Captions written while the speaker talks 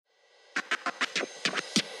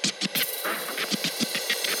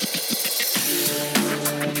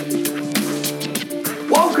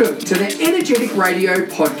Welcome to the Energetic Radio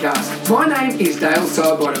Podcast. My name is Dale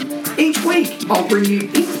Sidebottom. Each week, I'll bring you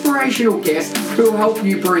inspirational guests who will help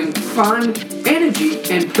you bring fun, energy,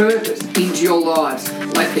 and purpose into your lives.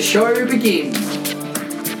 Let the show begin.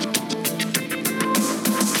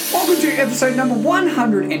 Welcome to episode number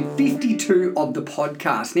 152 of the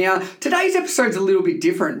podcast. Now, today's episode's a little bit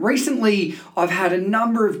different. Recently, I've had a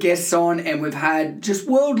number of guests on and we've had just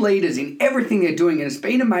world leaders in everything they're doing, and it's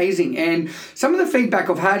been amazing. And some of the feedback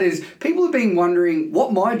I've had is people have been wondering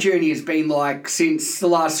what my journey has been like since the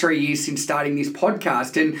last 3 years since starting this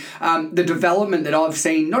podcast, and the development that I've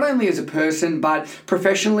seen not only as a person but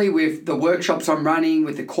professionally with the workshops I'm running,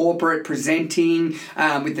 with the corporate presenting,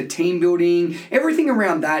 with the team building, everything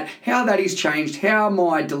around that, how that has changed, how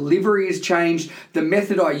my delivery has changed, the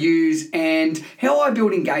method I use, and how I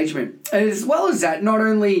build engagement. As well as that, not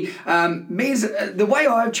only me as the way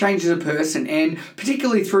I've changed as a person, and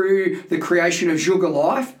particularly through the creation of Sugar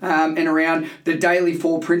Life and around the daily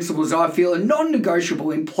 4 principles I feel are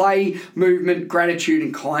non-negotiable in play, movement, gratitude,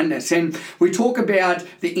 and kindness. And we talk about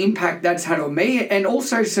the impact that's had on me and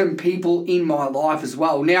also some people in my life as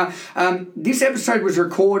well. Now, this episode was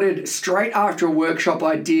recorded straight after a workshop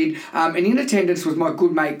I did, and in attendance was my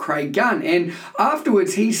good mate Craig Gunn. And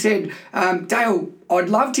afterwards he said, Dale, I'd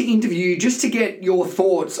love to interview you just to get your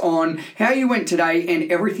thoughts on how you went today and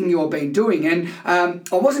everything you've been doing. And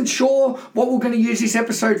I wasn't sure what we're going to use this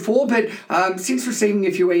episode for, but since receiving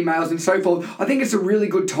a few emails and so forth, I think it's a really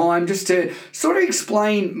good time just to sort of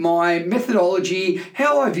explain my methodology,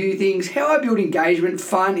 how I view things, how I build engagement,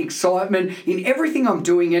 fun, excitement in everything I'm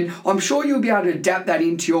doing. And I'm sure you'll be able to adapt that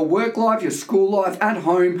into your work life, your school life, at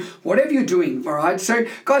home, whatever you're doing, all right? So,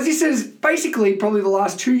 guys, this is basically probably the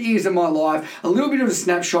last 2 years of my life, a little bit of a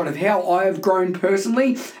snapshot of how I have grown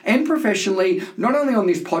personally and professionally, not only on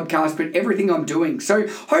this podcast, but everything I'm doing. So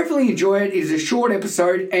hopefully you enjoy it. It is a short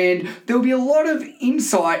episode and there'll be a lot of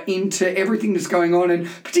insight into everything that's going on and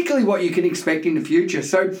particularly what you can expect in the future.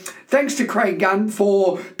 So thanks to Craig Gunn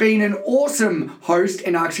for being an awesome host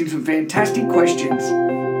and asking some fantastic questions.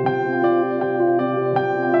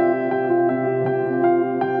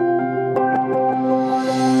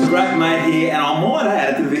 Great mate here, and I might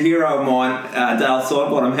add to the hero of mine, Dale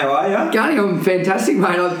Sidebottom. How are you? Gunny, I'm fantastic,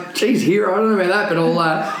 mate. Geez, hero, I don't know about that, but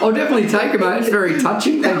I'll definitely take it, mate. It's very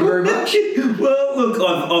touching. Thank you very much. Well, look,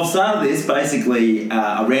 I've started this basically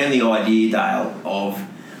around the idea, Dale, of,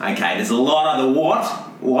 okay, there's a lot of the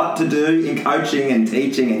what to do in coaching and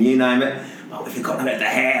teaching and you name it, but we've forgotten about the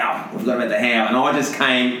how. And I just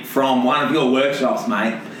came from one of your workshops,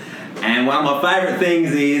 mate. And one of my favourite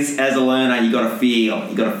things is, as a learner, you got to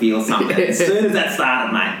feel something. As soon as that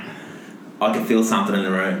started, mate, I could feel something in the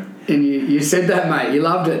room. And you said that, mate. You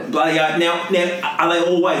loved it. Bloody now, are they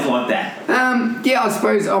always like that? Yeah, I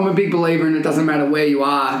suppose I'm a big believer in it doesn't matter where you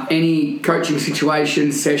are. Any coaching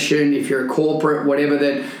situation, session, if you're a corporate, whatever,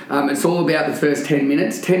 that it's all about the first 10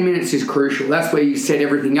 minutes. 10 minutes is crucial. That's where you set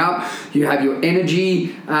everything up. You have your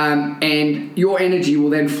energy, and your energy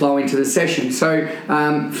will then flow into the session. So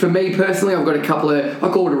for me personally, I've got a couple of, I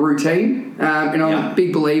call it a routine. And I'm a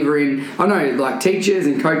big believer in, I know like teachers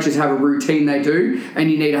and coaches have a routine they do, and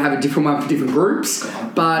you need to have a different one for different groups,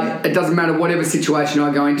 but it doesn't matter whatever situation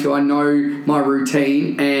I go into, I know my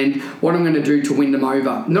routine and what I'm going to do to win them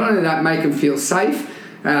over. Not only that, make them feel safe,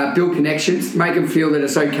 build connections, make them feel that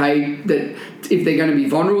it's okay, that if they're going to be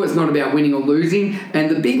vulnerable, it's not about winning or losing. And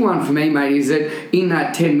the big one for me, mate, is that in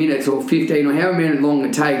that 10 minutes or 15 or however many long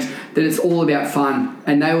it takes, that it's all about fun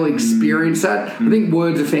and they will experience that. I think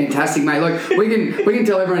words are fantastic, mate. Like we can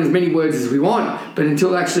tell everyone as many words as we want, but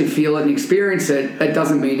until they actually feel it and experience it, it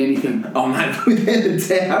doesn't mean anything. Oh, mate, without a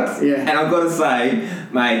doubt. Yeah. And I've got to say,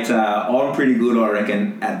 mate, I'm pretty good, I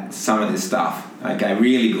reckon, at some of this stuff. Okay,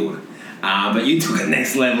 really good. But you took it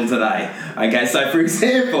next level today. Okay, so for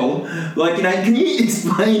example, like, can you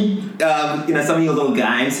explain, some of your little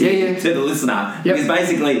games here to the listener? Yep. Because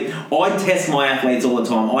basically, I test my athletes all the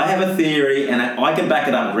time. I have a theory, and I can back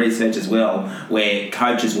it up with research as well, where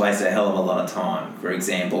coaches waste a hell of a lot of time, for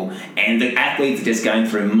example, and the athletes are just going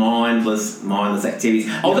through mindless activities.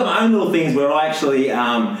 I've got my own little things where I actually,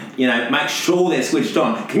 make sure they're switched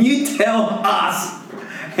on. Can you tell us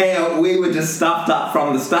how we were just stuffed up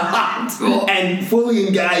from the start and fully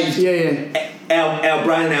engaged our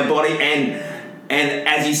brain and our body and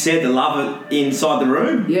as you said, the love inside the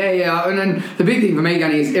room? Yeah. And then the big thing for me,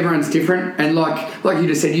 Gunny, is everyone's different. And like you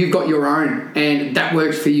just said, you've got your own and that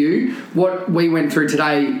works for you. What we went through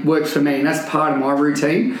today works for me, and that's part of my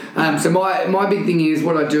routine. So my big thing is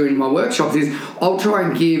what I do in my workshops is I'll try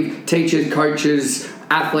and give teachers, coaches,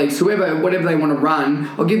 athletes, whatever they want to run,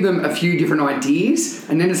 I'll give them a few different ideas,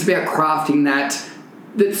 and then it's about crafting that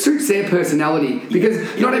that suits their personality,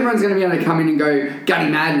 because not everyone's going to be able to come in and go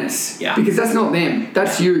Gunny Madness, because that's not them,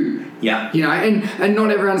 that's you. You know, and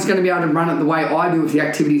not everyone's going to be able to run it the way I do with the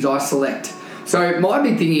activities I select. So my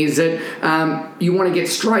big thing is that you want to get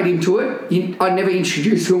straight into it. I never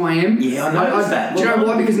introduce who I am. Yeah, I noticed that. Do you know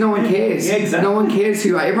why? Because no one cares. Yeah, exactly. No one cares who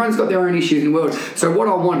you are. Everyone's got their own issues in the world. So what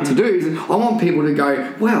I want to do is I want people to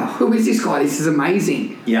go, wow, who is this guy? This is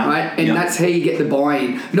amazing. Right? And that's how you get the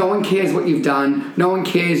buy-in. No one cares what you've done. No one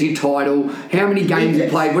cares your title, how many games you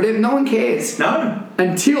played, whatever. No one cares. No.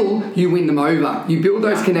 Until you win them over. You build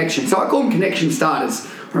those connections. So I call them connection starters.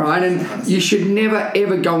 Right, and you should never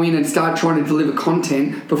ever go in and start trying to deliver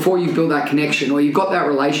content before you build that connection or you've got that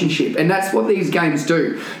relationship. And that's what these games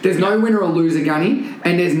do. There's no winner or loser, Gunny,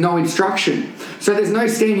 and there's no instruction. So there's no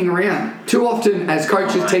standing around. Too often, as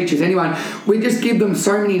coaches, teachers, anyone, we just give them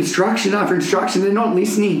so many instruction after instruction, they're not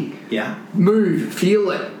listening. Move,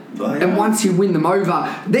 feel it. And once you win them over,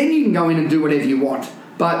 then you can go in and do whatever you want.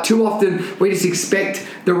 But too often, we just expect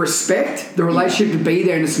the respect, the relationship to be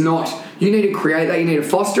there, and it's not. You need to create that. You need to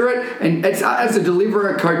foster it. And it's, as a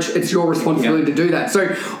deliverer, coach, it's your responsibility to do that.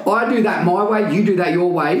 So I do that my way. You do that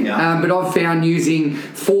your way. But I've found using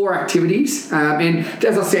 4 activities. And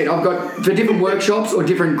as I said, I've got, for different workshops or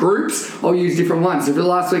different groups, I'll use different ones. So for the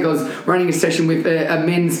last week, I was running a session with a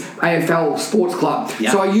men's AFL sports club.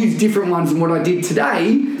 So I used different ones than what I did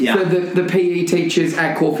today for the PE teachers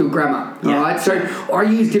at Caulfield Grammar. All right. So I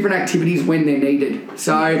use different activities when they're needed.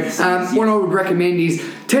 So what I would recommend is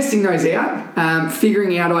testing those out,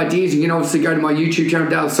 figuring out ideas. You can obviously go to my YouTube channel,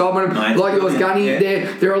 Dale Simon, like yours, Gunny.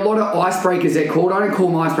 There are a lot of icebreakers they're called. I don't call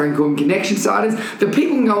them icebreakers, I call them connection starters. The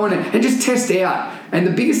people can go on and just test out. And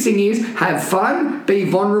the biggest thing is have fun, be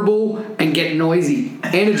vulnerable, and get noisy.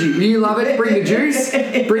 Energy. You love it. Bring the juice.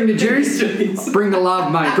 Bring the juice. Bring the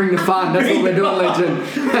love, mate. Bring the fun. That's what we're doing,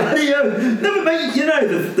 legend. No, but you know,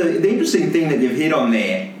 the interesting thing that you've hit on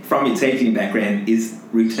there from your teaching background is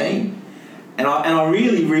routine. And I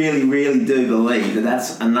really, really, really do believe that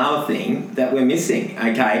that's another thing that we're missing,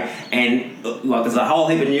 okay? And, like, there's a whole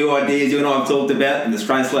heap of new ideas you and I have talked about, the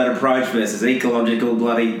Strain-Slate approach versus ecological,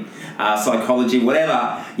 bloody psychology,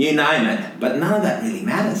 whatever, you name it. But none of that really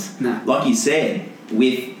matters. No. Like you said,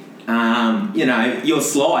 with, you know, your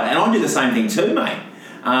slide. And I do the same thing too, mate.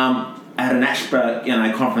 At an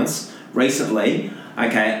ASPA, conference recently,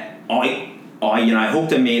 okay, I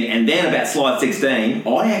hooked them in, and then about slide 16,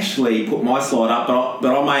 I actually put my slide up,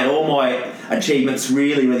 but I made all my achievements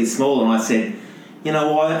really, really small, and I said, you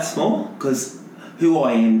know why that's small? Because who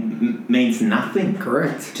I am means nothing.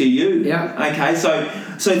 Correct. To you. Yeah. Okay, so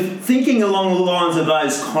thinking along the lines of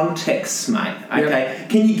those contexts, mate, okay,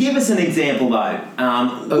 can you give us an example, though?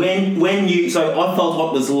 When you... So I felt what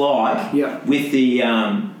it was like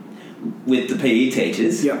with the PE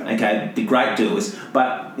teachers, okay, the great doers,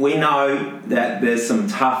 but we know that there's some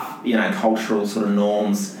tough, cultural sort of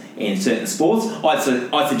norms in certain sports.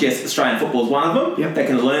 I'd suggest Australian football is one of them. They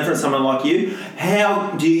can learn from someone like you.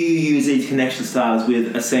 How do you use these connection starters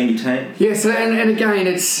with a senior team? Yes, and again,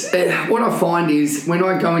 it's what I find is when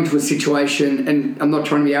I go into a situation, and I'm not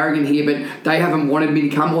trying to be arrogant here, but they haven't wanted me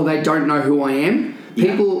to come or they don't know who I am,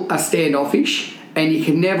 people are standoffish. And you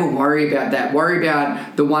can never worry about that. Worry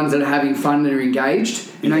about the ones that are having fun and are engaged.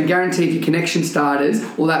 Guarantee if your connection starters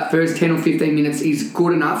or that first 10 or 15 minutes is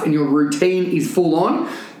good enough and your routine is full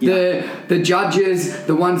on, the judges,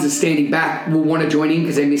 the ones that are standing back will want to join in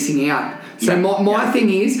because they're missing out. So my thing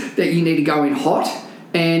is that you need to go in hot.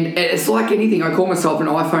 And it's like anything. I call myself an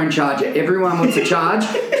iPhone charger. Everyone wants to charge,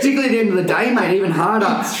 particularly at the end of the day, mate, even harder.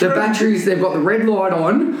 The batteries, they've got the red light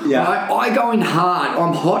on. Right? I go in hard.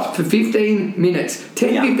 I'm hot for 15 minutes.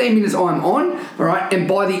 10, 15 minutes I'm on, all right? And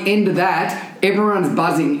by the end of that, everyone's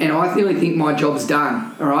buzzing and I really think my job's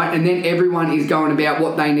done, all right? And then everyone is going about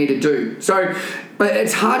what they need to do. So, but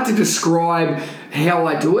it's hard to describe how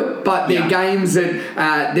I do it, but they're games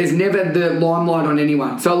that there's never the limelight on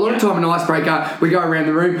anyone. So a lot of time in Icebreaker, we go around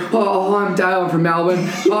the room, hi, I'm Dale, I'm from Melbourne,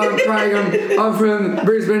 hi, I'm Craig, I'm from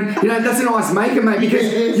Brisbane. That's an ice maker, mate,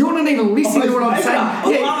 because you're not even listening to what I'm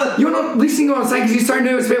saying. You're not listening to what I'm saying because you're so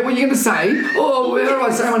nervous about what you're going to say. Oh, how do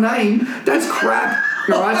I say my name? That's crap.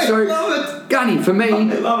 All right, so Gunny, for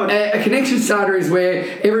me, a connection starter is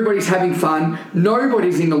where everybody's having fun,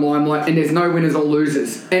 nobody's in the limelight, and there's no winners or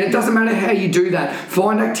losers. And it doesn't matter how you do that.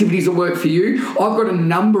 Find activities that work for you. I've got a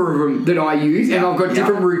number of them that I use, and I've got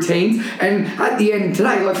different routines. And at the end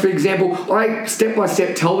today, like for example, I step by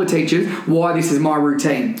step tell the teachers why this is my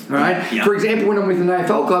routine. All right. For example, when I'm with an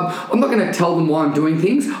AFL club, I'm not going to tell them why I'm doing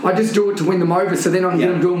things. I just do it to win them over, so then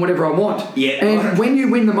I'm doing whatever I want. And when you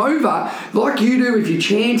win them over, like you do, if you're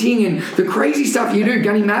chanting and the crowd crazy stuff you do,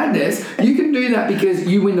 Gunny Madness, you can do that because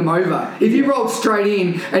you win them over. If you rolled straight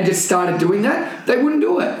in and just started doing that, they wouldn't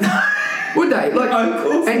do it. Would they? Like, no, of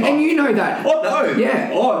course not. And you know that. Oh, no. Yeah.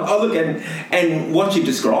 Oh, look, and what you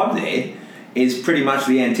described there is pretty much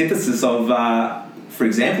the antithesis of, for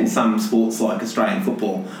example, some sports like Australian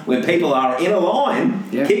football, where people are in a line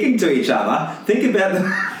kicking to each other. Think about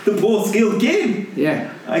the poor skilled kid.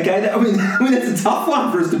 Yeah. Okay, I mean, that's a tough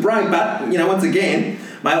one for us to break, but, once again,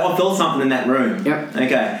 mate, I felt something in that room. Yep.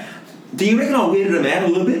 Okay. Do you reckon I weirded them out a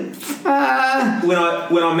little bit?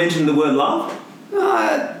 When I mentioned the word love?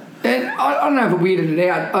 And I don't know if it weirded it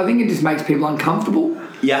out. I think it just makes people uncomfortable.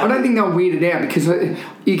 Yeah. I don't think they'll weird it out because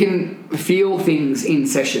you can feel things in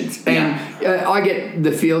sessions. And I get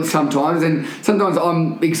the feel sometimes, and sometimes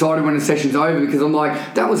I'm excited when a session's over because I'm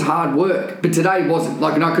like, that was hard work. But today wasn't.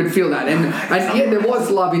 Like, and I could feel that. And yeah, there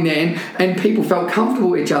was love in there, and people felt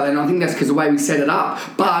comfortable with each other. And I think that's because of the way we set it up.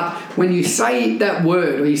 But when you say that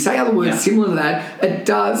word, or you say other words similar to that, it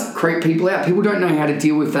does creep people out. People don't know how to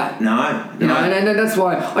deal with that. No. And that's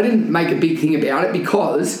why I didn't make a big thing about it,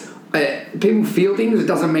 because people feel things. It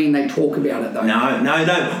doesn't mean they talk about it, though. No.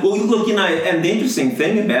 Well, look, and the interesting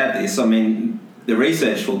thing about this, I mean, the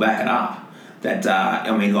research will back it up. That, I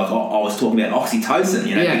was talking about oxytocin,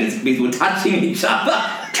 because people were touching each other.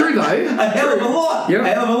 True, though. A hell of a lot. Yep. A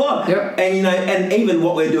hell of a lot. Yep. And, and even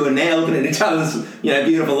what we're doing now, looking at each other's,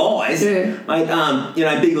 beautiful eyes. Yeah.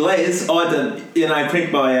 Mate, Big Les, I had to,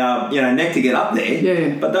 crick my, neck to get up there.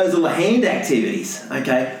 Yeah. But those little hand activities,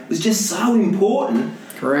 okay, was just so important.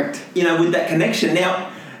 Correct. With that connection.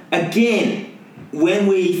 Now, again, when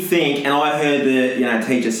we think, and I heard the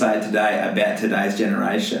teacher say it today about today's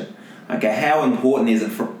generation, okay, how important is it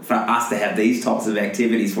for us to have these types of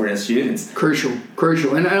activities for our students? Crucial.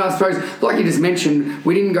 And I suppose, like you just mentioned,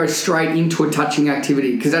 we didn't go straight into a touching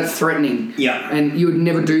activity because that's threatening. Yeah. And you would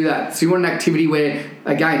never do that. So you want an activity where,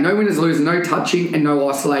 again, no winners, losers, no touching and no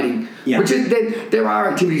isolating. Yeah. Which is, there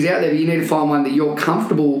are activities out there, but you need to find one that you're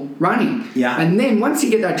comfortable running. Yeah. And then once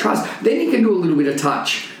you get that trust, then you can do a little bit of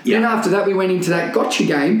touch. Yeah. Then after that, we went into that gotcha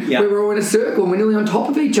game where we're all in a circle and we're nearly on top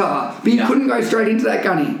of each other. But you couldn't go straight into that,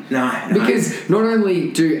 Gunny. No. Because not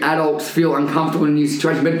only do adults feel uncomfortable in a new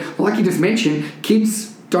situation, but like you just mentioned, kids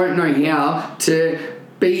don't know how to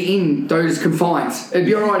be in those confines. It'd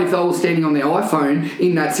be all right if they're all standing on their iPhone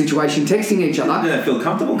in that situation, texting each other. They don't feel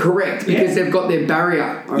comfortable. Correct, because they've got their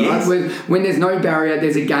barrier. All yes. right? When there's no barrier,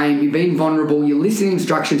 there's a game. You're being vulnerable. You're listening to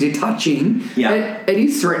instructions. You're touching. Yeah. It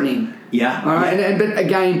is threatening. Yeah. All right. But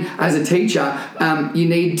again, as a teacher, you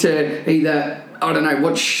need to either,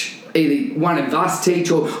 watch either one of us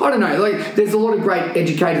teach, or there's a lot of great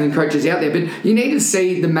educators and coaches out there, but you need to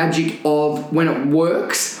see the magic of when it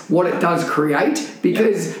works, what it does create,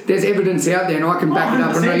 because there's evidence out there, and I can back it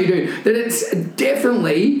up, and I know you do, that it's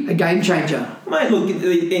definitely a game changer. Mate, look,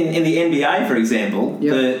 in the NBA, for example,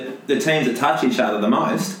 the teams that touch each other the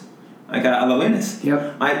most, are the winners.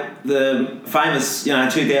 Yep. Mate, the famous,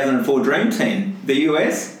 2004 Dream Team, the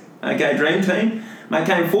US, Dream Team, mate,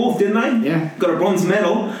 came fourth, didn't they? Yeah. Got a bronze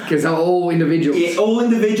medal. Because they're all individuals. Yeah, all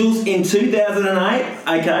individuals in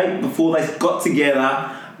 2008, before they got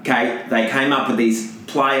together, they came up with these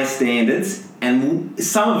player standards, and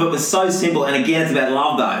some of it was so simple, and again, it's about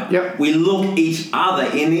love, though. Yep. We look each other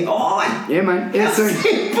in the eye. Yeah, mate. Yeah,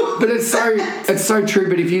 but it's so true.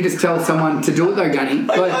 But if you just tell someone to do it, though, Gunny,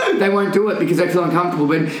 they won't do it because they feel uncomfortable.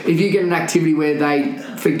 But if you get an activity where they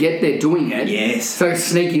forget they're doing it, yes. So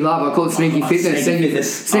sneaky love, I call it sneaky fitness,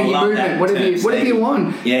 sneaky movement, whatever you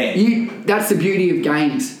want. Yeah. That's the beauty of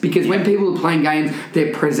games, because when people are playing games,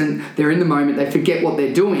 they're present, they're in the moment, they forget what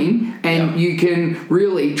they're doing, and you can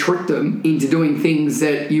really trick them into doing things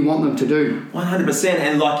that you want them to do.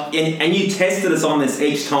 100%, and you tested us on this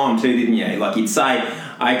each time too, didn't you? Like, you'd say,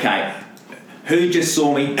 okay, who just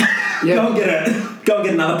saw me? Go and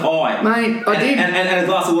get another pie, mate. I did, and a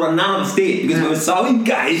glass of water. None of us did because we were so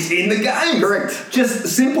engaged in the game. Correct. Just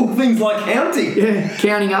simple things like counting. Yeah,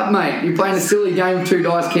 counting up, mate. You're playing a silly game of 2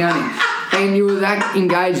 dice counting. And you were that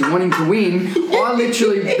engaged wanting to win. I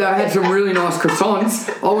literally, they had some really nice croissants.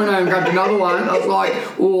 I went home and grabbed another one. I was like,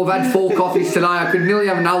 I've had 4 coffees today. I could nearly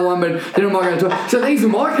have another one, but then I'm not going to. So these are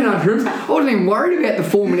my conundrums. I wasn't even worried about the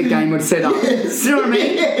 4-minute game I'd set up. Yes. You know what I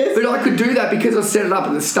mean? Yes. But I could do that because I set it up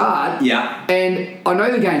at the start. Yeah. And I know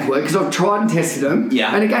the games work because I've tried and tested them.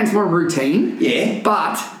 Yeah. And against my routine. Yeah.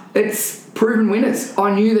 But it's proven winners.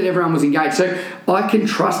 I knew that everyone was engaged, so I can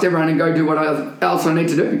trust everyone and go do what else I need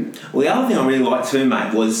to do. Well, the other thing I really liked too,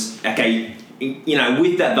 mate, was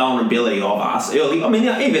with that vulnerability of us early. I mean,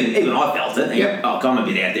 even I felt it. Yep. I'm a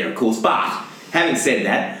bit out there, of course, but having said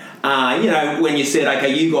that, when you said,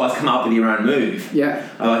 okay, you guys come up with your own move.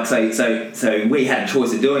 Yeah. So we had a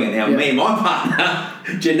choice of doing it. Now, me and my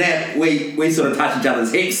partner, Jeanette, we sort of touch each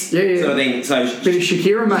other's hips. Yeah. Sort of thing. So bit of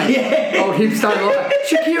Shakira, mate. Yeah. Old hips don't lie.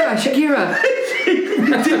 Shakira.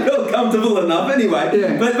 Didn't feel comfortable enough anyway.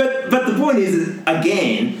 Yeah. But the point is,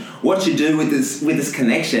 again, what you do with this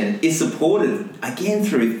connection is supported again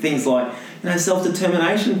through things like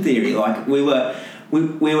self-determination theory. Like we were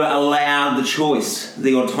allowed the choice,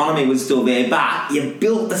 the autonomy was still there, but you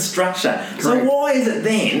built the structure. Correct. So why is it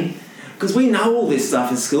then? Because we know all this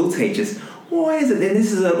stuff as school teachers. Why is it then?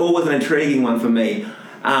 This is always an intriguing one for me.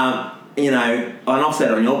 And I've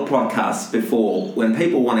said on your podcast before, when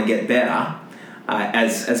people want to get better.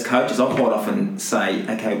 As coaches, I quite often say,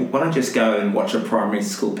 okay, why don't you just go and watch a primary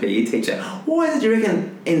school PE teacher? Why is it, do you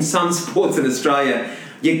reckon, in some sports in Australia,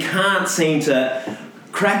 you can't seem to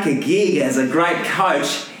crack a gig as a great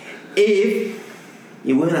coach if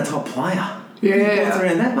you weren't a top player? Yeah,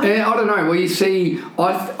 around that, mate? Yeah, I don't know. Well, you see,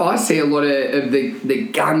 I see a lot of the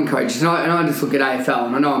gun coaches, and I just look at AFL,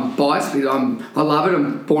 and I know I'm biased because I love it.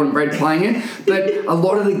 I'm born and bred playing it, but a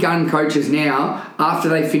lot of the gun coaches now, after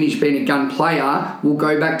they finish being a gun player, will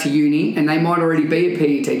go back to uni, and they might already be a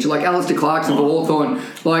PE teacher, like Alistair Clarkson for Hawthorn.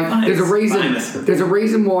 Like, there's a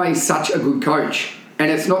reason why he's such a good coach. And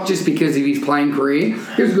it's not just because of his playing career.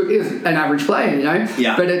 He was an average player,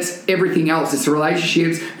 Yeah. But it's everything else. It's the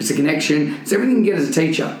relationships, it's the connection, it's everything you get as a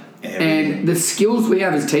teacher. And the skills we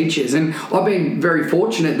have as teachers. And I've been very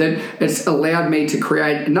fortunate that it's allowed me to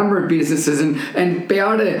create a number of businesses and be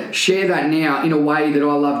able to share that now in a way that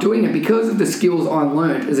I love doing it because of the skills I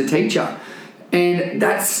learned as a teacher. And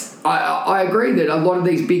I agree that a lot of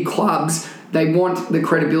these big clubs, they want the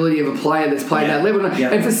credibility of a player that's played that level.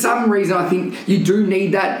 Yeah. And for some reason, I think you do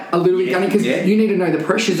need that a little bit, Gunny, because you need to know the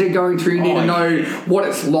pressures they're going through. You need to know what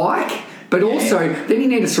it's like. But also, then you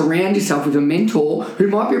need to surround yourself with a mentor who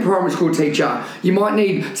might be a primary school teacher. You might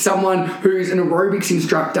need someone who's an aerobics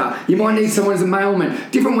instructor. You might need someone who's a mailman.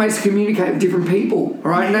 Different ways to communicate with different people,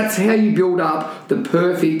 all right? And that's how you build up the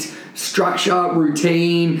perfect structure,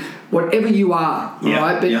 routine, whatever you are,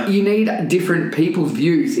 right? But you need different people's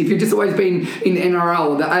views. If you've just always been in the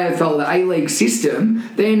NRL, the AFL, the A-League system,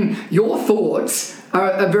 then your thoughts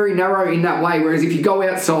are very narrow in that way. Whereas if you go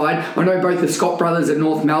outside, I know both the Scott brothers at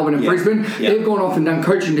North Melbourne and Brisbane, they've gone off and done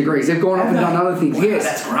coaching degrees. They've gone off and done other things. Wow, yes,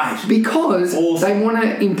 that's great. Because they want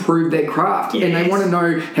to improve their craft and they want to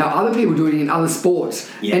know how other people are doing it in other sports.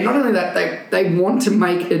 And not only that, they want to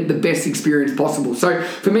make it the best experience possible. So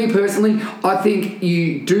for me personally, I think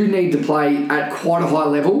you do need to play at quite a high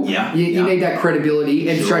level. You need that credibility.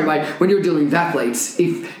 And straight away, when you're dealing with athletes,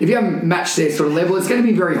 if you haven't matched their sort of level, it's going to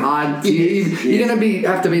be very hard. You're going to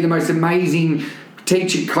have to be the most amazing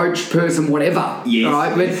teacher, coach, person, whatever.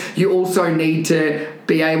 Right? But you also need to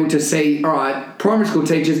be able to see, all right, primary school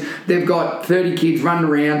teachers, they've got 30 kids running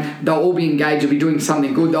around, they'll all be engaged, they'll be doing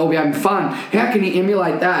something good, they'll all be having fun. How can you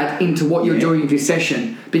emulate that into what you're doing with your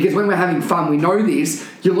session? Because when we're having fun, we know this,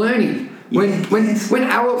 you're learning. When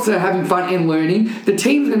adults are having fun and learning, the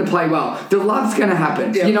team's going to play well. The love's going to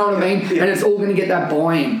happen. You know what I mean? And it's all going to get that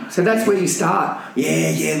buy-in. So that's where you start.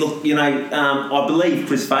 Look, I believe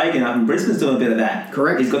Chris Fagan up in Brisbane's doing a bit of that.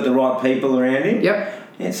 Correct. He's got the right people around him.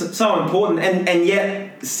 It's so important. And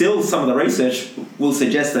yet, still some of the research will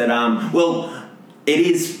suggest that, it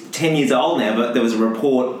is 10 years old now, but there was a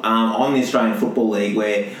report on the Australian Football League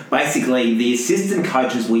where basically the assistant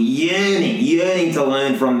coaches were yearning to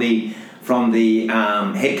learn from the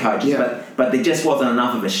head coaches, but there just wasn't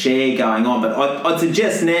enough of a share going on. But I'd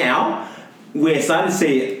suggest now we're starting to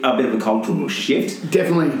see a bit of a cultural shift.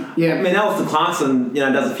 Definitely, I mean, Alistair Clarkson,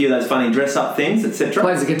 does a few of those funny dress-up things, etc.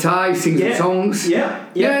 Plays the guitar, he sings the songs. And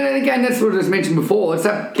again, that's what I just mentioned before. It's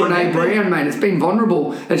that Brene Brown, mate. It's been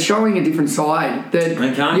vulnerable. It's showing a different side that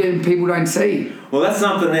people don't see. Well, that's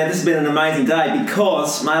something now. This has been an amazing day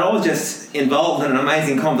because, mate, I was just involved in an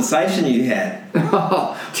amazing conversation you had.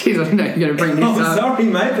 Oh, jeez, I didn't know you were going to bring this up. I'm sorry,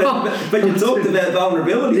 mate, but you talked about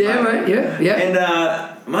vulnerability. Mate. And,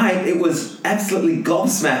 mate, it was absolutely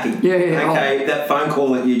gobsmacking. Okay, that phone call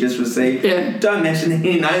that you just received. Don't mention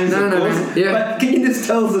any names, of course. But can you just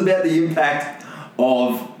tell us about the impact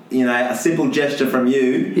of, a simple gesture from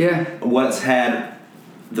you? What it's had,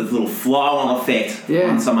 the little flow-on effect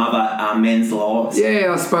on some other men's lives.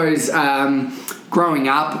 I suppose growing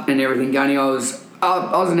up and everything, Gunny, I was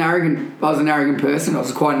an arrogant person. I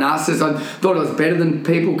was quite a narcissist. I thought I was better than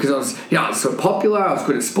people because I was sort of popular. I was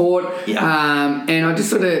good at sport, and I just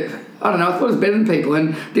sort of I don't know, I thought I was better than people,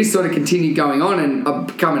 and this sort of continued going on, and I've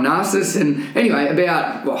become a narcissist. And anyway,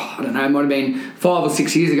 about, I don't know, it might have been 5 or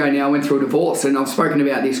 6 years ago now, I went through a divorce, and I've spoken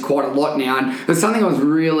about this quite a lot now, and it was something I was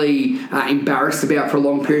really embarrassed about for a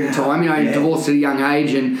long period of time. Divorced at a young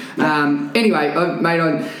age, and anyway,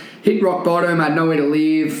 I hit rock bottom. I had nowhere to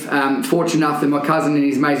live. Fortunate enough that my cousin and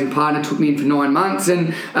his amazing partner took me in for 9 months,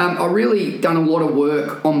 and I really done a lot of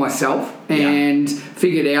work on myself and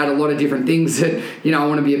figured out a lot of different things that, I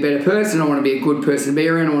want to be a better person, I want to be a good person to be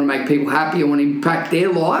around, I want to make people happy, I want to impact their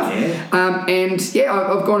life.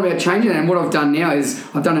 I've gone about changing that, and what I've done now is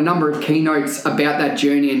I've done a number of keynotes about that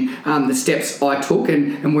journey and the steps I took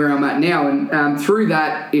and where I'm at now, and through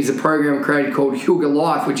that is a program created called Huger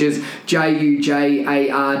Life, which is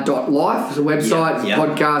JUJAR.life. It's a website, it's a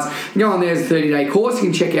podcast. You go on there, there's a 30-day course you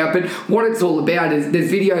can check out, but what it's all about is there's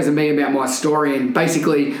videos of me about my story, and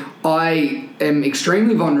basically I am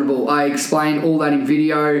extremely vulnerable. I explain all that in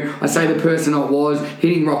video. I say the person I was,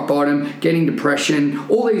 hitting rock bottom, getting depression,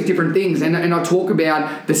 all these different things, and I talk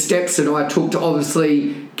about the steps that I took to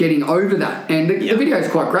obviously getting over that. And the video is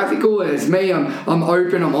quite graphical. It's me. I'm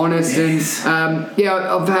open. I'm honest. Yes. And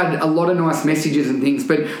I've had a lot of nice messages and things.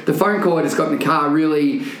 But the phone call I just got in the car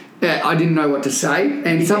really. I didn't know what to say,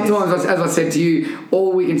 and sometimes, as I said to you,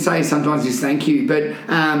 all we can say sometimes is thank you. But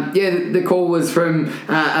the call was from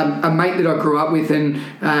a mate that I grew up with, and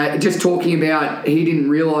just talking about he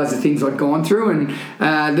didn't realise the things I'd gone through, and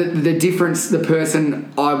the difference the person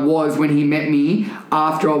I was when he met me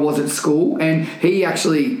after I was at school, and he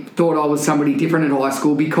actually thought I was somebody different at high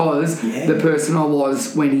school because the person I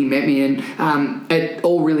was when he met me, and it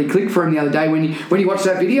all really clicked for him the other day when he watched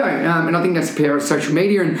that video, and I think that's the power of social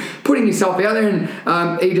media and putting yourself out there. And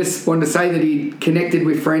he just wanted to say that he connected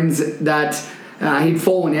with friends that he'd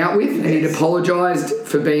fallen out with, and he'd apologised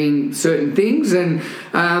for being certain things, and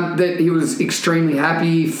that he was extremely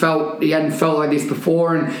happy. He hadn't felt like this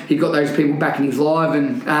before, and he got those people back in his life,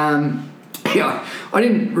 and I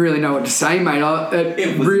didn't really know what to say, mate.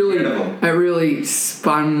 It was really incredible. It really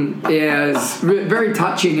spun. It was very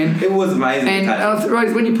touching, and it was amazing. And I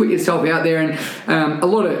suppose when you put yourself out there, and a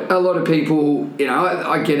lot of people,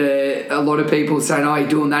 I get a lot of people saying, "Oh, you're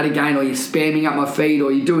doing that again," or "You're spamming up my feed,"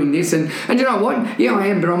 or "You're doing this," and you know what? Yeah, I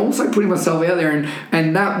am, but I'm also putting myself out there,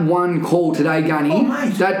 and that one call today, Gunny,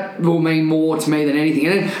 that will mean more to me than anything.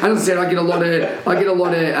 And as I said, I get a lot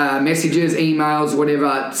of messages, emails,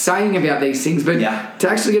 whatever, saying about these things, but to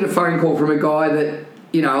actually get a phone call from a guy that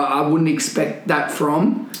I wouldn't expect that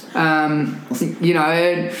from, yeah,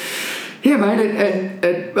 mate. I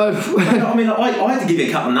mean, I had to give you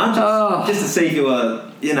a couple of nudges just to see if you were,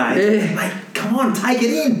 mate, come on, take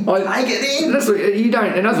it in. Take it in. That's what you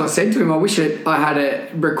don't. And as I said to him, I wish I had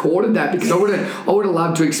recorded that, because I would have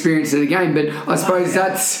loved to experience it again. But I suppose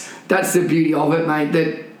that's the beauty of it,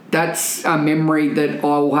 mate. That's a memory that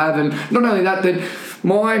I will have, and not only that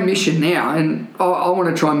my mission now, and I want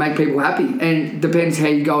to try and make people happy, and it depends how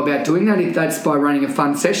you go about doing that. If that's by running a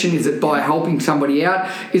fun session, is it by helping somebody out,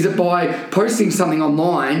 is it by posting something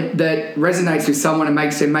online that resonates with someone and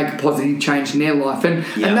makes them make a positive change in their life, and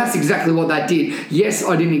that's exactly what that did. Yes,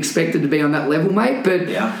 I didn't expect it to be on that level, mate, but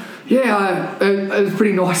it was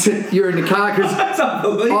pretty nice that you're in the car, because I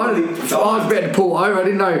was about to pull over. I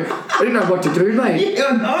didn't know what to do, mate. Yeah,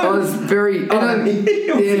 I know. I was very. It was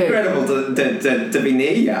incredible to be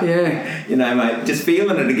near you. Yeah. Mate, just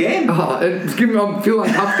feeling it again. I feel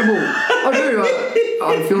uncomfortable. I do.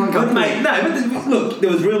 I feel uncomfortable. But mate, look,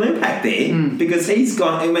 there was real impact there because he's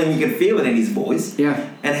gone. I mean, you can feel it in his voice. Yeah.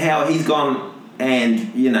 And how he's gone and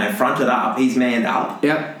fronted up. He's manned up.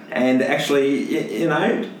 Yeah. And actually,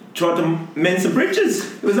 tried to mend some bridges.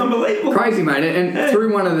 It was unbelievable. Crazy, mate. And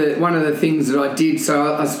through one of the things that I did,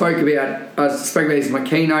 so I spoke about this in my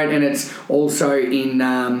keynote, and it's also in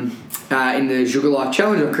the Sugar Life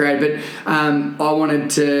Challenge I've created. But I wanted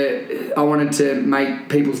to make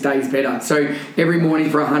people's days better. So every morning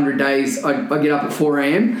for 100 days, I get up at 4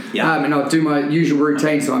 a.m. And I do my usual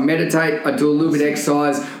routine. So I meditate, I do a little bit of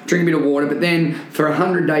exercise, drink a bit of water. But then for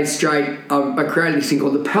 100 days straight, I created this thing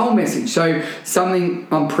called the PAL message. So something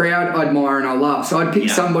I'm proud, I admire, and I love. So I'd pick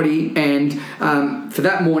somebody, and for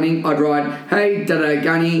that morning, I'd write, "Hey,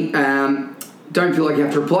 Gunny, don't feel like you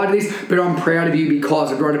have to reply to this, but I'm proud of you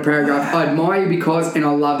because," I'd write a paragraph, "I admire you because, and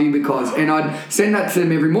I love you because," and I'd send that to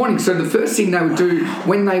them every morning. So the first thing they would do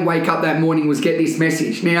when they wake up that morning was get this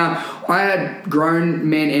message. Now, I had grown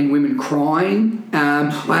men and women crying. I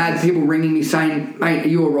had people ringing me saying, "Mate, are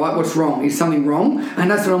you all right? What's wrong? Is something wrong?" And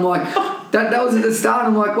that's when I'm like, that was at the start.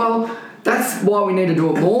 I'm like, well, that's why we need to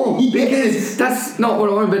do it more, because that's not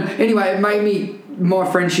what I want. But anyway, it made me my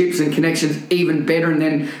friendships and connections even better, and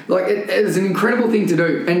then like it was an incredible thing to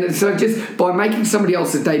do. And so just by making somebody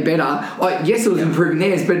else's day better, yes, it was improving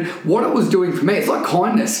theirs, but what it was doing for me, it's like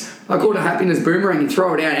kindness. I called a happiness boomerang and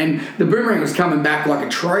throw it out, and the boomerang was coming back like a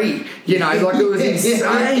tree. You know, like it was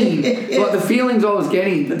insane. Like the feelings I was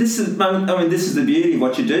getting. But this is the beauty of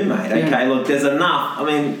what you do, mate. Okay, look, there's enough. I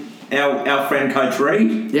mean, our friend Coach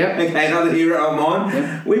Reed, okay, another hero of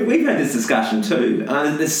mine. We've had this discussion too.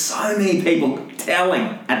 There's so many people telling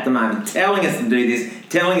us to do this,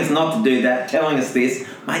 telling us not to do that, telling us this.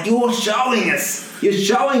 Mate, you're showing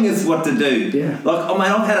us what to do. Yeah. Like, mate,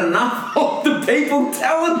 I've had enough of the people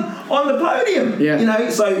telling on the podium. Yeah. You know,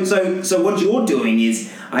 so what you're doing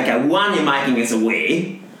is, okay, one, you're making us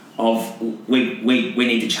aware of we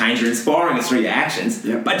need to change. You're inspiring us through your actions,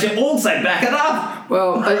 but you also back it up.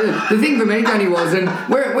 Well, the thing for me, Tony, was, and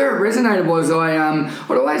where it resonated was, I'd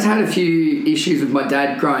always had a few issues with my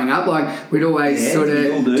dad growing up. Like we'd always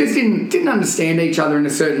just didn't understand each other in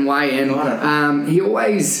a certain way, and he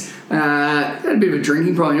always had a bit of a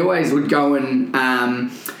drinking problem. He always would go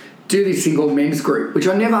and do this thing called men's group, which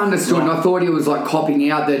I never understood, and I thought he was like copying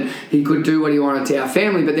out that he could do what he wanted to our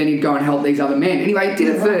family, but then he'd go and help these other men. Anyway, he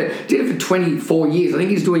did it for 24 years. I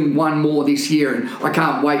think he's doing one more this year, and I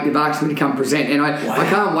can't wait. They've asked me to come present, and I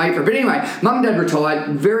can't wait for it. But anyway, Mum and Dad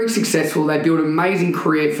retired, very successful. They built an amazing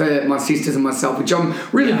career for my sisters and myself, which I'm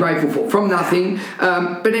really grateful for, from nothing.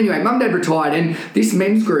 But anyway, Mum and Dad retired, and this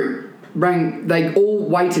men's group, they all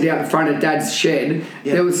waited out the front of Dad's shed.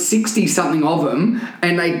 There was 60 something of them,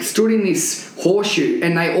 and they stood in this horseshoe,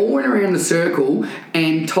 and they all went around the circle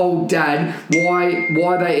and told Dad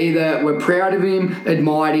why they either were proud of him,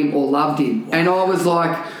 admired him, or loved him. And I was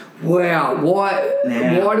like, wow,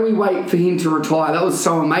 why do we wait for him to retire? That was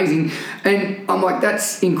so amazing. And I'm like,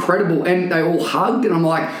 that's incredible. And they all hugged, and I'm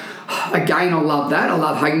like, again, I love that. I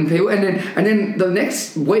love hugging people. And then the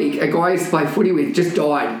next week, a guy I used to play footy with just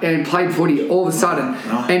died and played footy all of a sudden.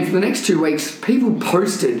 And for the next 2 weeks, people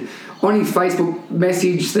posted on his Facebook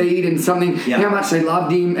message feed and something how much they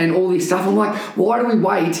loved him and all this stuff. I'm like, why do we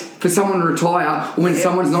wait for someone to retire when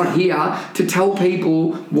someone's not here to tell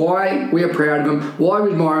people why we are proud of them, why we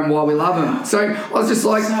admire him, why we love him? So I was just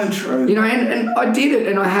like, so true. You know, and I did it,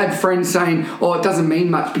 and I had friends saying, oh, it doesn't mean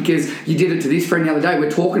much because you did it to this friend the other day. We're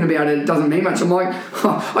talking about it. It doesn't mean much. I'm like,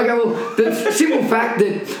 I go, well, the simple fact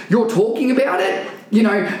that you're talking about it, you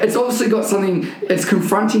know, it's obviously got something, it's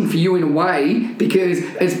confronting for you in a way because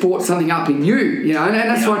it's brought something up in you, you know, and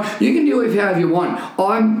that's fine. You can do it however you want.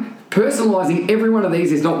 I'm personalising every one of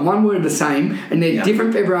these. There's not one word the same, and they're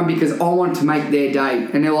different for everyone because I want to make their day.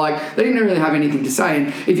 And they're like, they didn't really have anything to say.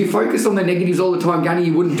 And if you focus on the negatives all the time, Gunny,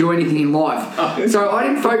 you wouldn't do anything in life. So I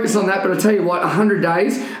didn't focus on that, but I tell you what, 100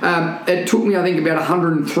 days, it took me, I think, about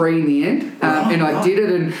 103 in the end, and I did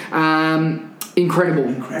it, and Incredible.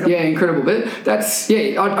 Yeah, incredible. But that's,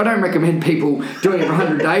 I don't recommend people doing it for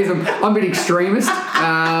 100 days. I'm a bit extremist,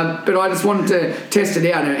 but I just wanted to test it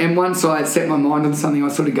out. And once I set my mind on something, I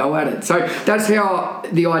sort of go at it. So that's how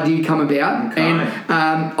the idea come about. Okay. And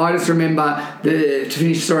I just remember, to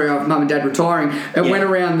finish the story of Mum and Dad retiring, it went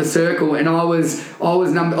around the circle, and I was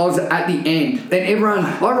at the end. Then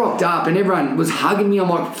I rocked up, and everyone was hugging me. I'm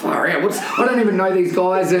like, far out. I don't even know these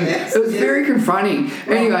guys. And it was very confronting.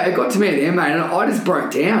 Anyway, it got to me at the end, mate, and I just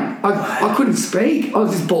broke down. I couldn't speak. I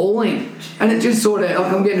was just bawling. And it just sort of,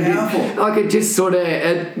 I'm getting a bit, it just sort of,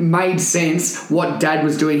 it made sense what Dad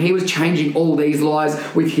was doing. He was changing all these lives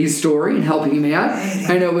with his story and helping him out.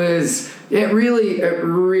 And it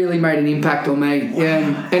really made an impact on me. Wow.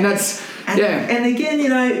 Yeah. And that's, And again,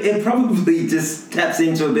 it probably just taps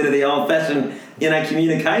into a bit of the old-fashioned,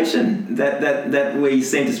 communication that we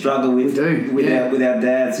seem to struggle with with our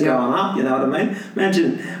dads growing up. You know what I mean?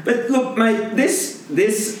 Imagine. But look, mate, this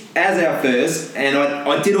as our first, and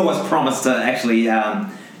I did always promise to actually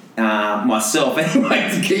myself anyway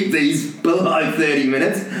to keep these below 30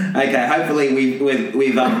 minutes. Okay, hopefully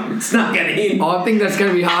we've snuck it in. I think that's going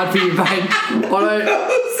to be hard for you, mate.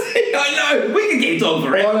 I know. We can keep talking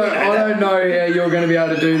forever. I don't know how you're going to be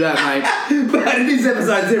able to do that, mate. But it is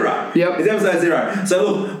episode 0. Yep. It's episode 0.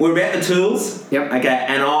 So look, we're about the tools. Yep. Okay,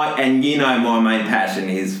 and my main passion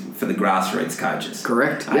is for the grassroots coaches.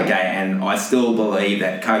 Correct. Okay, and I still believe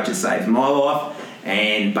that coaches saved my life,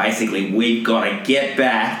 and basically we've got to get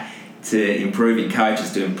back to improving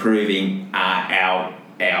coaches, to improving our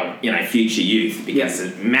future youth, because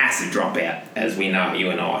there's a massive dropout, as we know,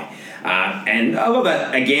 you and I. And a lot of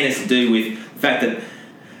that, again, is to do with the fact that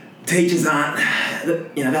teachers aren't,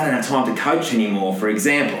 they don't have time to coach anymore, for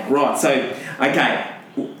example. Right, so, okay,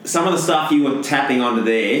 some of the stuff you were tapping onto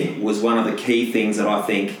there was one of the key things that I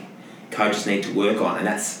think coaches need to work on, and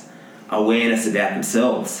that's awareness about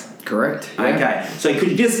themselves. Correct. Yeah. Okay, so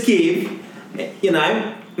could you just give,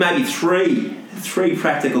 maybe three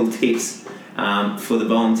practical tips for the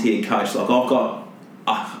volunteer coach? Like I've got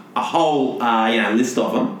a whole list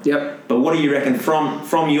of them. Yep. But what do you reckon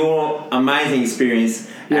from your amazing experience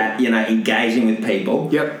at engaging with people?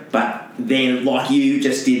 Yep. But then, like you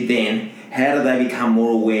just did then, how do they become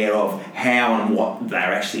more aware of how and what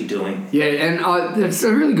they're actually doing? Yeah, and that's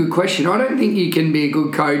a really good question. I don't think you can be a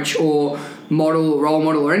good coach or model or role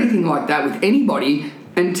model or anything like that with anybody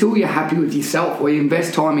until you're happy with yourself or you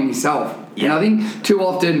invest time in yourself. Yeah. And I think too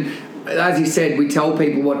often, as you said, we tell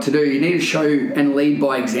people what to do. You need to show and lead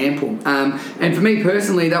by example. And for me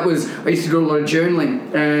personally, I used to do a lot of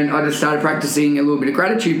journaling, and I just started practicing a little bit of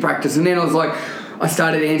gratitude practice. And then I was like, I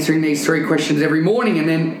started answering these 3 questions every morning, and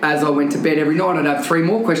then as I went to bed every night, I'd have 3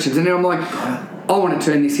 more questions. And then I'm like, I want to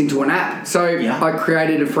turn this into an app. So I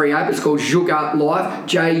created a free app. It's called Jugurlife,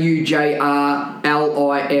 Jugurlife,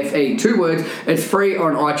 2 words. It's free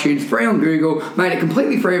on iTunes, free on Google, made it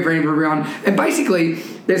completely free for everyone. And basically,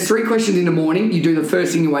 there's 3 questions in the morning. You do the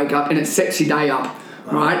first thing you wake up, and it sets your day up.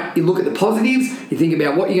 Right? You look at the positives, you think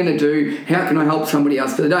about what you're going to do, how can I help somebody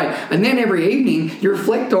else for the day? And then every evening, you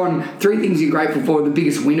reflect on 3 things you're grateful for, the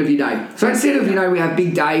biggest win of your day. So instead of, we have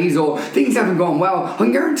big days or things haven't gone well, I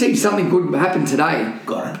can guarantee something good will happen today.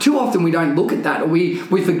 Got it. Too often we don't look at that, or we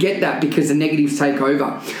forget that because the negatives take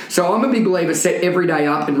over. So I'm a big believer, set every day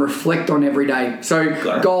up and reflect on every day.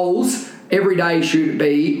 So goals, every day should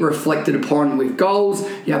be reflected upon with goals.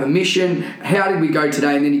 You have a mission. How did we go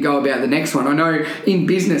today? And then you go about the next one. I know in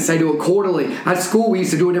business, they do it quarterly. At school, we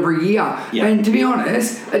used to do it every year. Yeah. And to be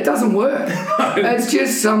honest, it doesn't work. It's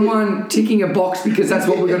just someone ticking a box because that's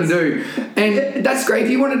what we're going to do. And that's great.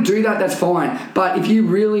 If you want to do that, that's fine. But if you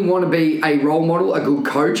really want to be a role model, a good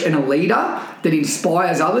coach, and a leader that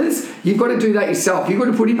inspires others, you've got to do that yourself. You've got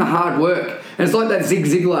to put in the hard work. And it's like that Zig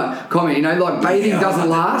Ziglar comment, like bathing doesn't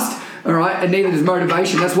last. All right, and neither does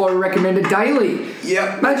motivation. That's why we recommend it daily.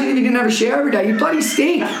 Yep. Imagine if you didn't have a shower every day, you'd bloody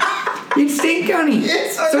stink. You'd stink, Gunny.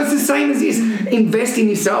 Yes. So it's the same as this. Invest in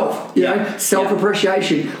yourself. You know,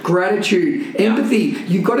 self-appreciation, gratitude, empathy.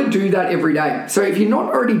 You've got to do that every day. So if you're not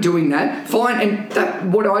already doing that, fine. And that,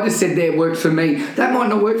 what I just said there works for me. That might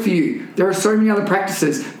not work for you. There are so many other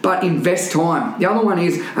practices, but invest time. The other one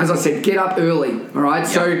is, as I said, get up early. All right. Yep.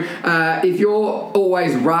 So if you're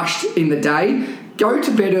always rushed in the day, go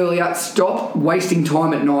to bed earlier, stop wasting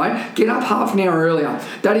time at night, get up half an hour earlier.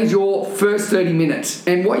 That is your first 30 minutes.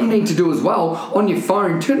 And what you need to do as well, on your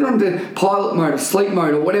phone, turn it on to pilot mode or sleep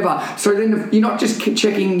mode or whatever. So then you're not just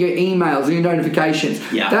checking your emails or your notifications.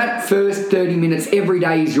 Yeah. That first 30 minutes every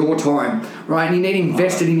day is your time, right? And you need to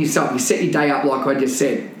invest it in yourself. You set your day up like I just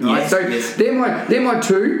said. Right? So they're my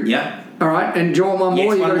 2. Yeah. All right, and do you want one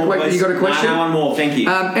more? You got a question? No, one more, thank you.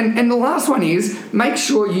 And the last one is, make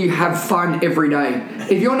sure you have fun every day.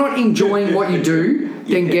 If you're not enjoying what you do,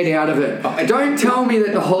 then get out of it. Don't tell me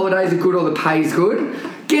that the holidays are good or the pay's good.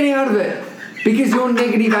 Get out of it. Because your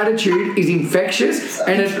negative attitude is infectious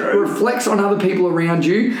and it reflects on other people around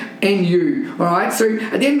you and you. All right? So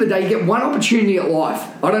at the end of the day, you get one opportunity at life.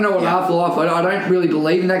 I don't know what afterlife, I don't really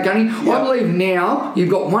believe in that, Gunny. I believe now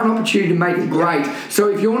you've got one opportunity to make it great. So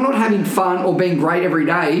if you're not having fun or being great every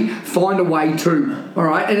day, find a way to. All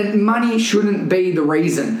right? And money shouldn't be the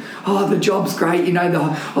reason. Oh, the job's great.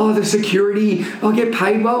 The security, I'll get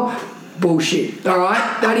paid well. Bullshit. All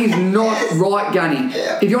right? That is not right, Gunny.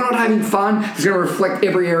 If you're not having fun, it's going to reflect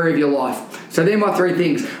every area of your life. So they're my 3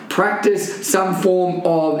 things. Practice some form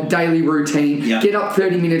of daily routine. Yep. Get up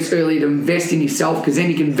 30 minutes early to invest in yourself, because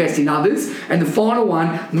then you can invest in others. And the final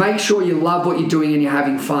one, make sure you love what you're doing and you're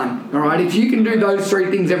having fun. All right? If you can do those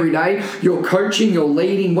 3 things every day, you're coaching, you're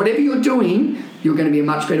leading, whatever you're doing, you're going to be a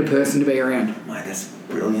much better person to be around. Mate, that's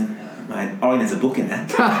brilliant. Mate, I think there's a book in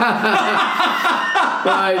that.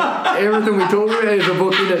 Mate, everything we talk about is a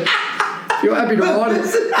book in it. You're happy to write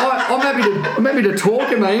it. I'm happy to talk,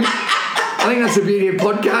 I mean. I think that's the beauty of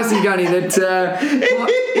podcasting, Gunny, that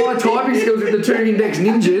my typing skills with the 2 index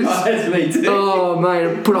ninjas. Oh, that's me too. Oh,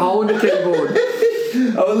 mate, put a hole in the keyboard.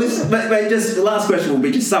 Oh, listen, mate, just the last question will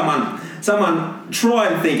be just someone try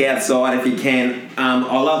and think outside if you can.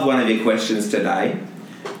 I love one of your questions today.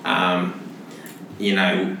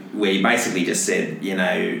 Where you basically just said,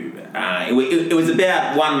 it was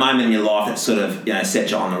about one moment in your life that sort of,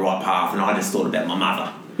 set you on the right path, and I just thought about my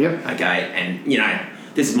mother. Yep. Okay, and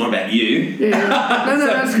this is more about you. Yeah. No,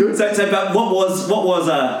 that's good. So, but what was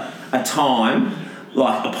a time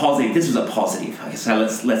like a positive? This was a positive. Okay, so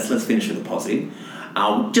let's finish with a positive.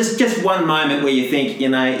 Just one moment where you think,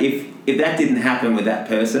 if that didn't happen with that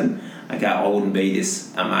person, okay, I wouldn't be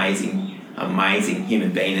this amazing amazing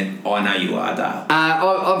human being that I know you are, Dale.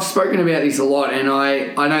 I've spoken about this a lot, and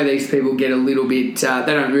I know these people get a little bit.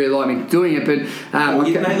 They don't really like me doing it, but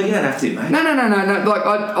You don't have to, mate. No. Like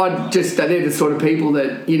I just they're the sort of people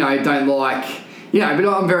that don't like. But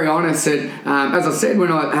I'm very honest that, as I said,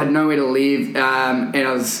 when I had nowhere to live, and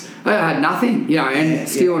I had nothing, and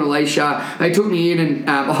Steele and Alicia, they took me in, and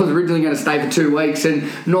I was originally going to stay for 2 weeks, and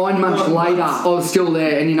 9 months later, I was still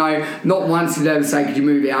there, and not once did they ever say, could you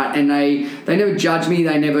move out, and they never judged me,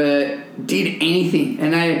 they never did anything,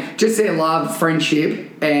 and they just their love,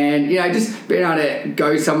 friendship, and just being able to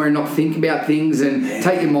go somewhere and not think about things and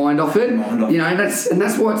take your mind off it, and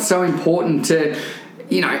that's why it's so important to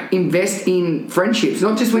invest in friendships,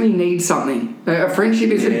 not just when you need something. A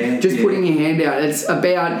friendship isn't just putting your hand out. It's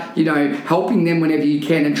about, helping them whenever you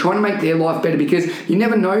can and trying to make their life better, because you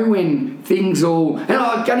never know when things will... And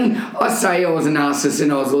I say I was a narcissist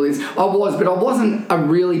and I was all this. I was, but I wasn't a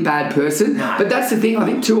really bad person. No. But that's the thing. I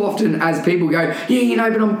think too often as people go,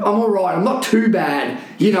 but I'm all right. I'm not too bad.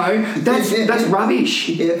 That's rubbish.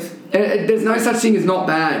 Yes. There's no such thing as not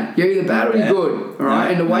bad. You're either bad or you're good, all right?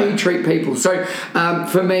 And the way you treat people. So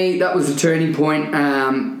for me, that was a turning point.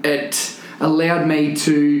 It allowed me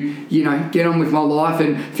to, get on with my life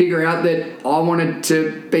and figure out that I wanted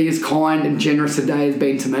to be as kind and generous a day has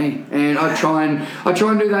been to me. And I try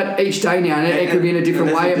and do that each day now. And it could be in a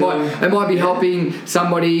different way. It might be helping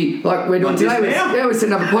somebody like we're doing today. We're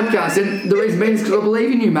setting up a podcast. And the reason being is because I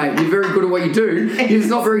believe in you, mate. You're very good at what you do. You're just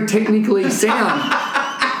not very technically sound.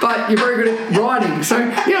 But you're very good at writing. So,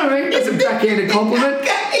 you know what I mean? That's a backhanded compliment.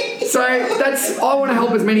 So I want to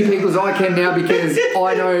help as many people as I can now, because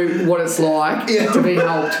I know what it's like to be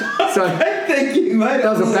helped. So thank you, mate.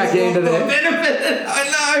 That was a backhander there. I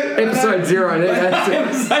know. Episode 0 there.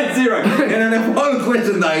 Episode 0. And a final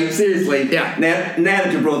question though, seriously. Yeah. Now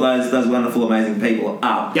that you brought those wonderful, amazing people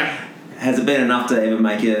up, has it been enough to ever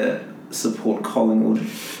make you support Collingwood? Do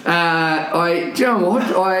you know what?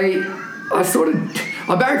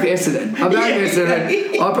 I'm barrack for Essendon.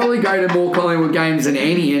 I probably go to more Collingwood games than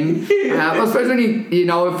any, and I suppose when you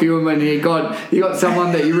know a few of them and you got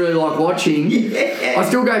someone that you really like watching. I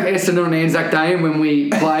still go for Essendon on Anzac Day and when we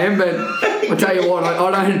play them, but I tell you what,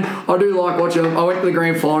 I do like watching them. I went to the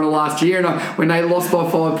grand final last year, and when they lost by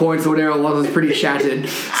 5 points or whatever it was pretty shattered.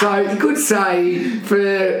 So you could say for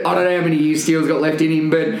I don't know how many years Steele's got left in him,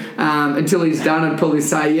 but until he's done, I'd probably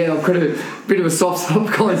say I've got a bit of a soft spot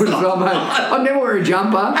for Collingwood as well, mate. I'd never wear a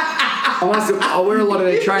jumper. I wear a lot of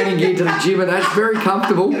their training gear to the gym, and that's very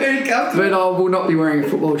comfortable. Very comfortable. But I will not be wearing a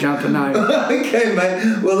football jumper, no. Okay,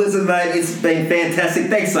 mate. Well, listen, mate, it's been fantastic.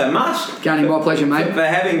 Thanks so much. Gary, my pleasure, mate. For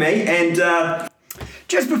having me. And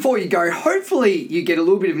just before you go, hopefully you get a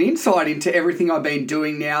little bit of an insight into everything I've been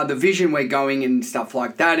doing now, the vision we're going and stuff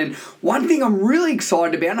like that. And one thing I'm really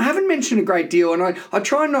excited about, and I haven't mentioned a great deal, and I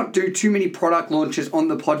try and not do too many product launches on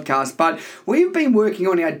the podcast, but we've been working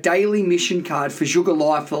on our daily mission card for Sugar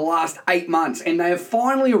Life for the last 8 months, and they have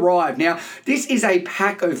finally arrived. Now, this is a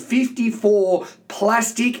pack of 54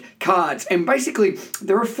 plastic cards, and basically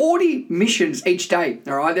there are 40 missions each day,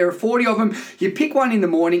 all right? There are 40 of them. You pick one in the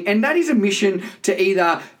morning, and that is a mission to either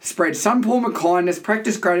spread some form of kindness,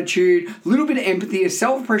 practice gratitude, a little bit of empathy,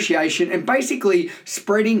 self-appreciation, and basically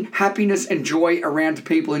spreading happiness and joy around to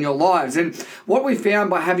people in your lives. And what we found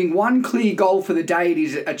by having one clear goal for the day, it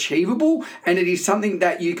is achievable and it is something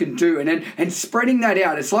that you can do. And spreading that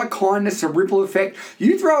out, it's like kindness, a ripple effect.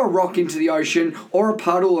 You throw a rock into the ocean or a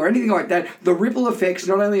puddle or anything like that, the ripple effects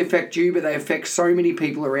not only affect you, but they affect so many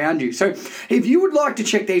people around you. So if you would like to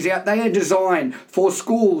check these out, they are designed for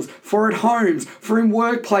schools, for at homes, for in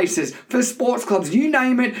workplaces, for sports clubs, you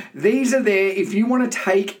name it, these are there if you want to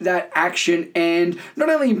take that action and not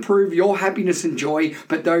only improve your happiness and joy,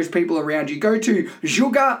 but those people around you. Go to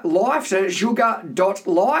Sugar Life, so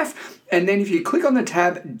sugar.life. And then if you click on the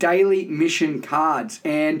tab, Daily Mission Cards,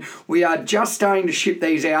 and we are just starting to ship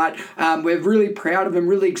these out. We're really proud of them,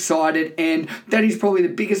 really excited, and that is probably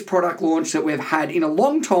the biggest product launch that we've had in a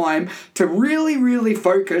long time to really, really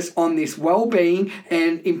focus on this well-being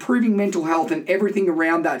and improving mental health and everything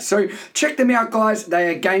around that. So check them out, guys.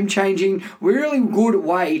 They are game-changing, really good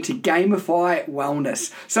way to gamify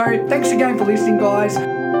wellness. So thanks again for listening,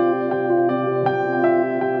 guys.